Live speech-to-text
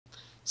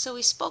So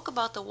we spoke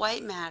about the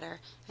white matter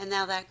and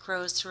now that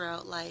grows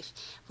throughout life.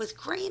 With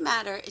gray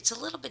matter, it's a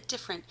little bit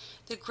different.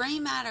 The gray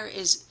matter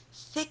is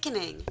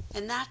thickening,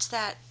 and that's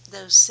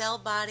those cell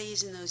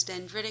bodies and those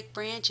dendritic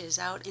branches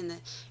out in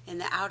the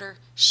outer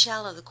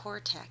shell of the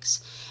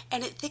cortex.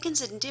 And it thickens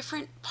in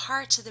different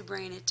parts of the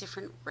brain at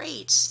different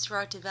rates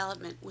throughout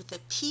development, with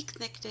the peak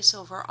thickness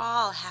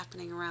overall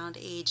happening around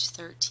age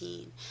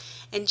 13.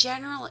 In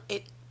general,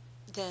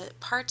 the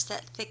parts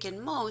that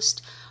thicken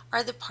most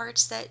are the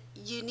parts that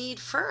you need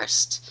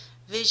first: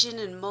 vision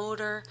and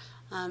motor,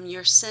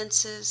 your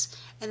senses,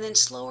 and then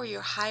slower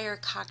your higher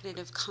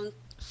cognitive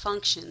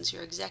functions,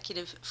 your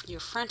executive, your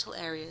frontal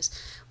areas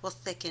will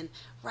thicken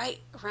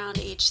right around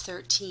age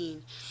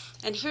 13.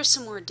 And here's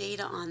some more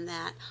data on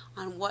that,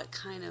 on what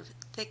kind of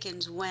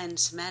thickens when: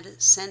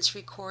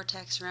 sensory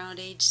cortex around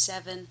age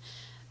 7,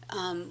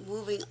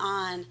 moving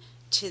on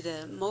to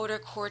the motor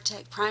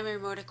cortex, primary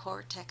motor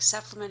cortex,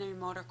 supplementary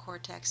motor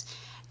cortex,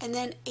 and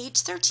then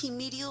age 13,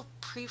 medial,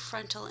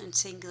 prefrontal, and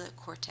cingulate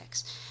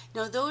cortex.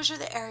 Now those are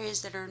the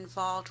areas that are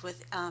involved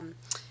with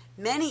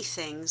many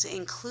things,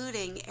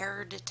 including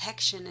error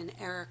detection and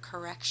error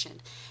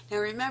correction. Now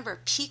remember,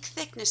 peak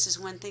thickness is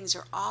when things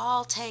are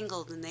all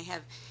tangled and they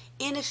have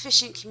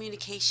inefficient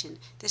communication.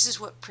 This is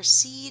what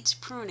precedes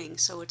pruning,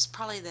 so it's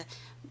probably the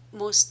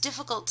most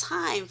difficult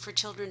time for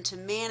children to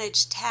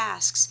manage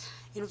tasks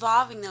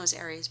involving those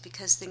areas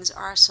because things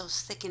are so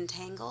thick and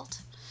tangled.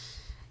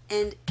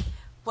 And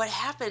what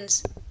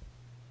happens,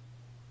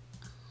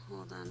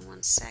 hold on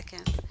one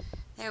second,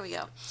 there we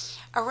go.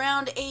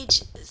 Around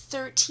age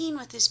 13,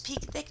 with this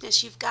peak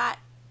thickness, you've got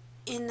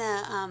in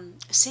the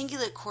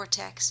cingulate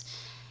cortex.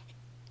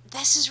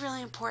 This is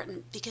really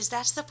important because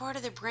that's the part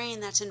of the brain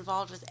that's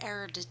involved with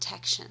error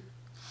detection.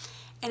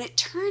 And it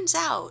turns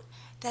out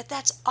that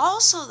that's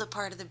also the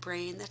part of the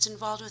brain that's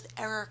involved with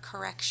error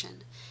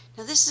correction.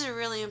 Now this is a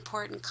really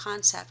important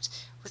concept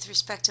with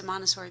respect to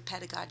Montessori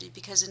pedagogy,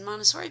 because in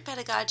Montessori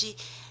pedagogy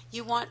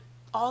you want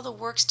all the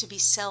works to be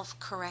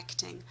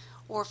self-correcting,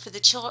 or for the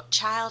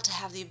child to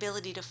have the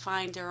ability to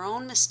find their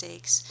own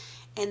mistakes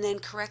and then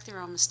correct their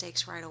own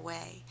mistakes right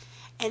away.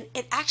 And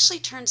it actually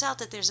turns out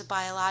that there's a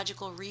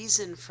biological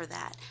reason for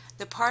that.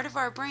 The part of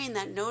our brain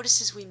that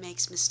notices we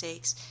make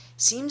mistakes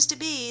seems to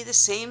be the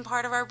same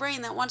part of our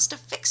brain that wants to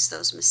fix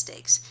those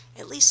mistakes.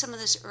 At least some of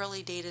this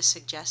early data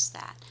suggests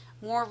that.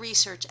 More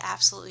research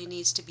absolutely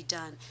needs to be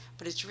done,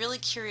 but it's really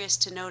curious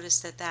to notice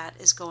that that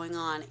is going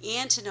on,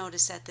 and to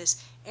notice that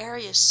this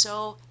area is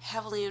so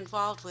heavily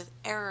involved with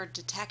error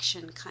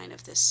detection, kind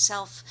of this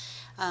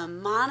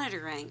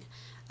self-monitoring,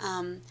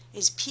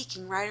 is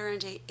peaking right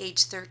around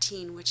age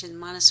 13, which in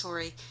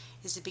Montessori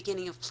is the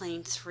beginning of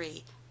plane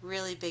 3.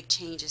 Really big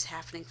changes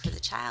happening for the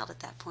child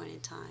at that point in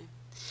time.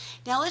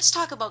 Now let's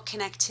talk about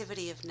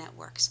connectivity of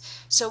networks.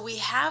 So we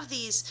have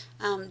these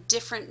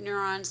different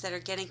neurons that are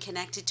getting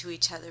connected to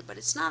each other, but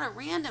it's not a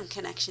random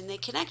connection. They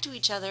connect to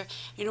each other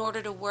in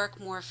order to work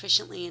more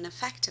efficiently and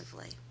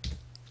effectively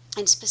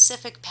in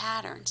specific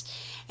patterns.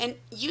 And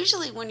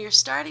usually when you're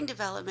starting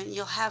development,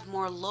 you'll have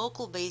more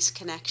local based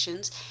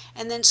connections,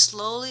 and then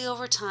slowly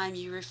over time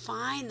you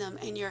refine them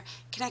and your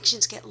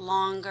connections get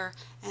longer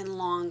and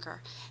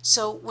longer.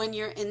 So when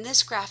you're in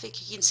this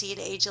graphic, you can see at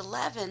age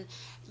 11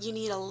 you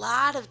need a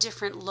lot of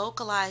different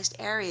localized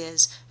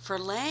areas for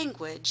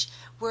language,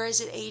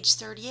 whereas at age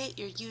 38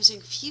 you're using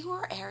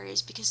fewer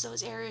areas because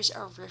those areas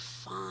are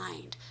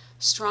refined.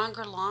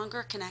 Stronger,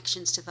 longer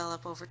connections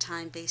develop over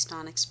time based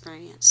on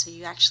experience, so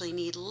you actually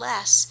need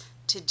less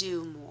to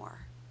do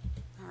more.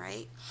 All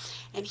right?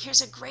 And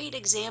here's a great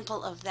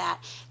example of that.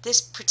 This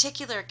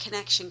particular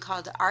connection,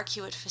 called the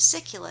arcuate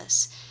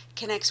fasciculus,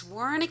 connects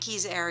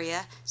Wernicke's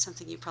area,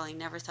 something you probably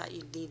never thought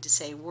you'd need to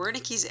say,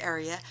 Wernicke's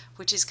area,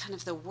 which is kind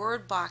of the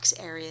word box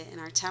area in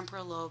our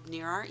temporal lobe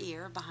near our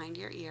ear, behind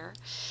your ear,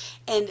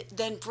 and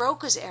then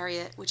Broca's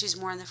area, which is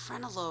more in the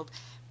frontal lobe.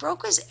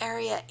 Broca's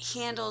area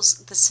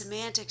handles the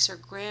semantics or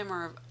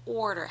grammar of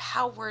order,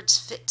 how words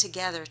fit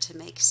together to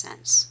make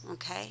sense.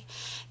 Okay?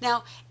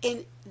 Now,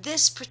 in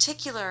this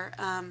particular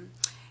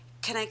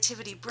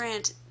connectivity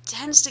branch,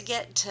 tends to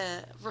get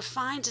to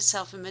refines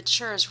itself and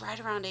matures right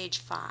around age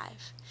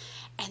 5.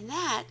 And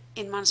that,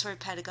 in Montessori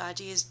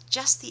pedagogy, is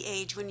just the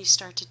age when you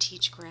start to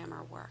teach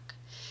grammar work.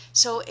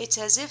 So it's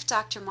as if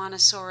Dr.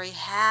 Montessori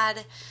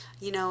had,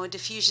 a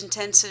diffusion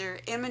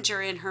tensor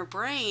imager in her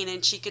brain,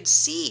 and she could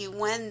see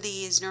when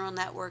these neural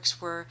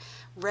networks were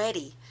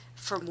ready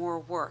for more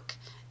work.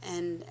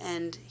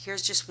 And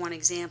here's just one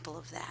example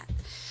of that.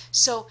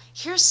 So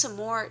here's some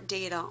more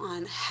data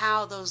on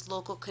how those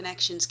local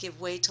connections give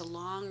way to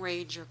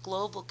long-range or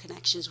global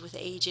connections with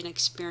age and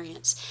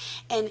experience.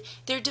 And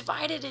they're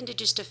divided into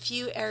just a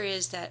few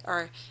areas that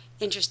are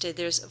interested.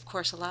 There's, of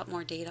course, a lot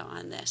more data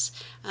on this.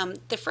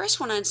 The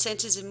first one on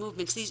senses and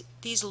movements,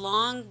 these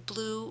long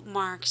blue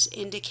marks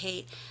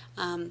indicate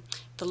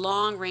the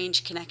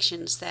long-range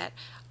connections that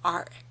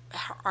are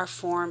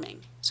forming.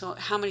 So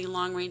how many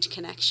long-range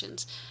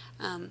connections?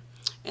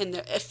 and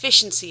the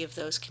efficiency of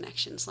those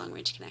connections,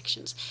 long-range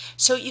connections.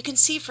 So you can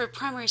see for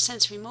primary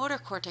sensory motor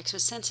cortex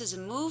with senses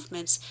and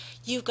movements,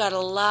 you've got a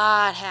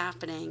lot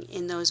happening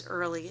in those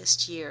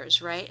earliest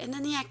years, right? And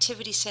then the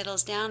activity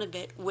settles down a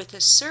bit with a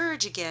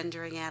surge again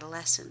during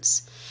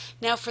adolescence.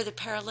 Now for the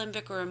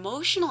paralimbic or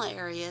emotional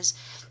areas,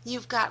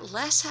 you've got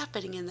less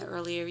happening in the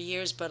earlier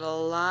years, but a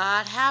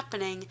lot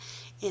happening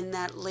in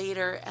that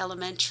later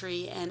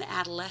elementary and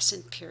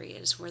adolescent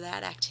periods where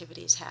that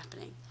activity is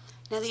happening.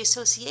 Now the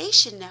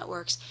association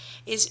networks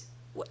is,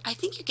 I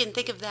think you can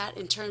think of that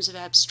in terms of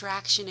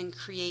abstraction and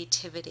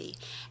creativity.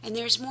 And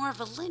there's more of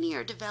a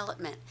linear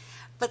development.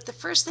 But the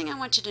first thing I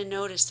want you to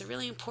notice, the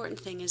really important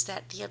thing, is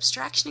that the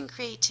abstraction and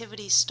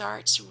creativity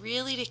starts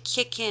really to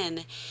kick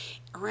in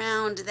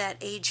around that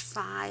age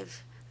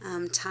 5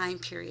 time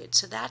period.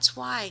 So that's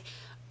why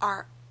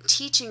our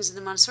teachings in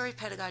the Montessori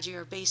pedagogy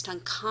are based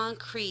on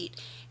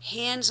concrete,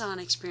 hands-on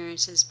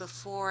experiences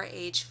before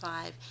age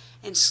 5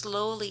 and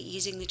slowly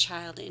easing the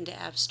child into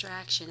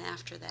abstraction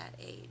after that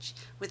age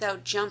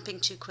without jumping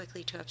too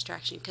quickly to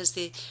abstraction, because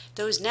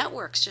those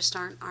networks just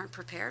aren't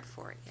prepared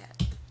for it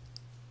yet.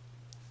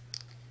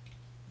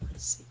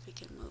 Let's see if we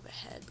can move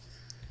ahead.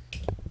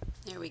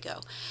 There we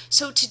go.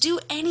 So to do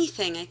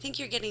anything, I think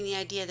you're getting the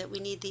idea that we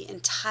need the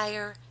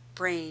entire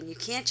brain. You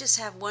can't just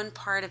have one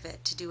part of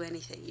it to do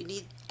anything. You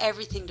need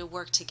everything to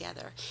work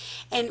together.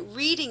 And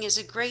reading is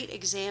a great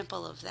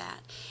example of that.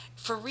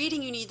 For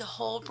reading, you need the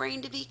whole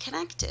brain to be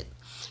connected.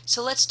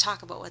 So let's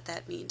talk about what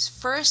that means.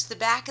 First, the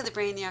back of the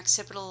brain, the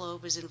occipital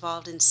lobe, is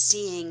involved in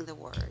seeing the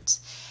words.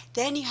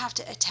 Then you have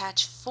to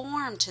attach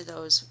form to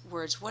those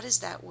words. What does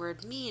that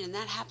word mean? And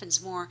that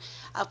happens more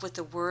up with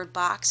the word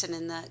box and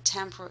in the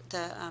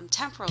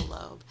temporal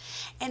lobe.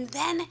 And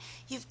then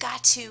you've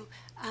got to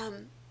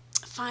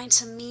find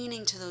some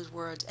meaning to those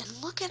words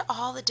and look at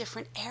all the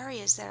different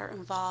areas that are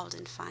involved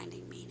in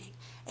finding meaning.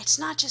 It's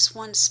not just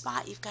one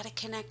spot. You've got to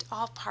connect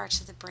all parts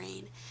of the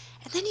brain.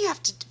 And then you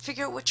have to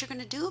figure out what you're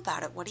going to do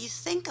about it. What do you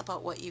think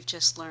about what you've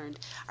just learned?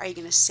 Are you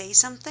going to say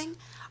something?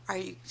 Are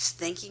you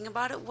thinking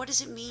about it? What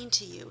does it mean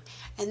to you?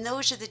 And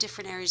those are the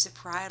different areas. The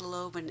parietal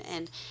lobe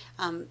and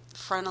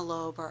frontal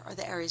lobe are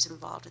the areas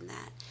involved in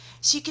that.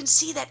 So you can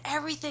see that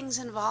everything's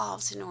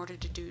involved in order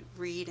to do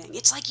reading.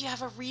 It's like you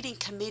have a reading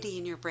committee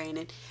in your brain.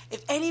 And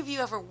if any of you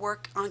ever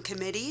work on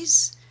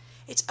committees,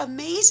 it's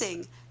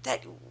amazing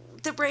that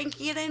the brain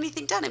can get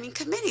anything done. I mean,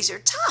 committees are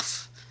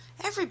tough.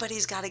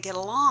 Everybody's got to get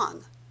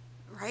along,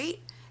 right?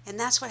 And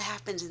that's what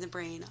happens in the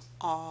brain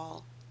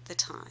all the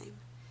time.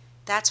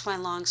 That's why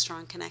long,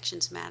 strong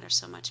connections matter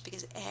so much,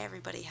 because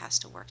everybody has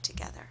to work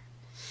together.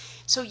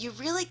 So you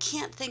really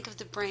can't think of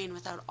the brain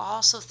without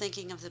also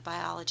thinking of the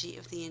biology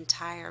of the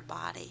entire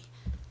body.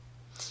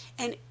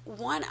 And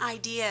one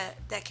idea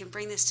that can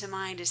bring this to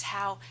mind is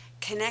how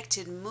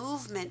connected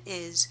movement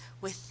is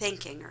with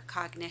thinking or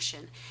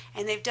cognition.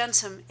 And they've done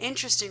some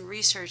interesting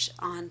research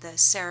on the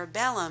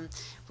cerebellum,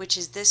 which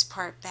is this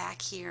part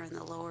back here in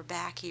the lower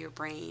back of your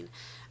brain,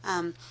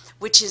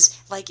 which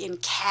is like in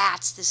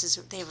cats.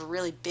 They have a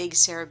really big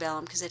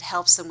cerebellum because it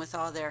helps them with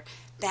all their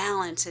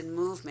balance and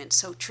movement.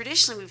 So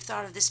traditionally we've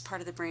thought of this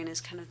part of the brain as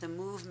kind of the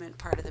movement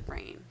part of the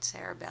brain,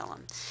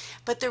 cerebellum.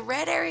 But the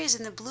red areas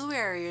and the blue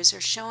areas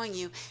are showing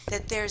you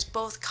that there's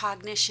both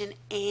cognition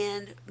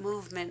and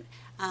movement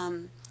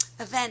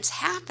events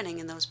happening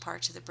in those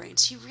parts of the brain.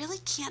 So you really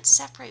can't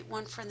separate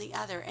one from the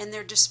other, and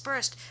they're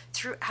dispersed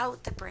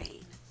throughout the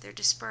brain. They're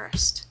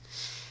dispersed.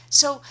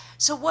 So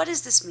what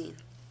does this mean?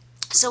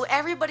 So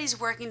everybody's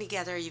working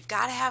together. You've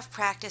got to have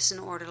practice in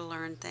order to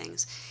learn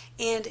things.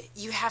 And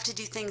you have to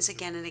do things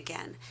again and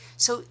again.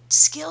 So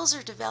skills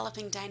are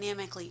developing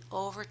dynamically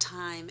over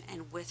time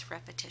and with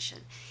repetition.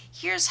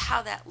 Here's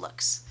how that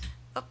looks.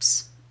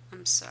 Oops,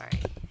 I'm sorry.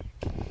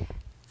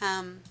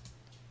 I'm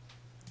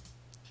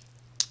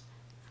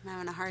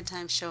having a hard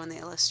time showing the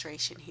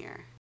illustration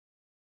here.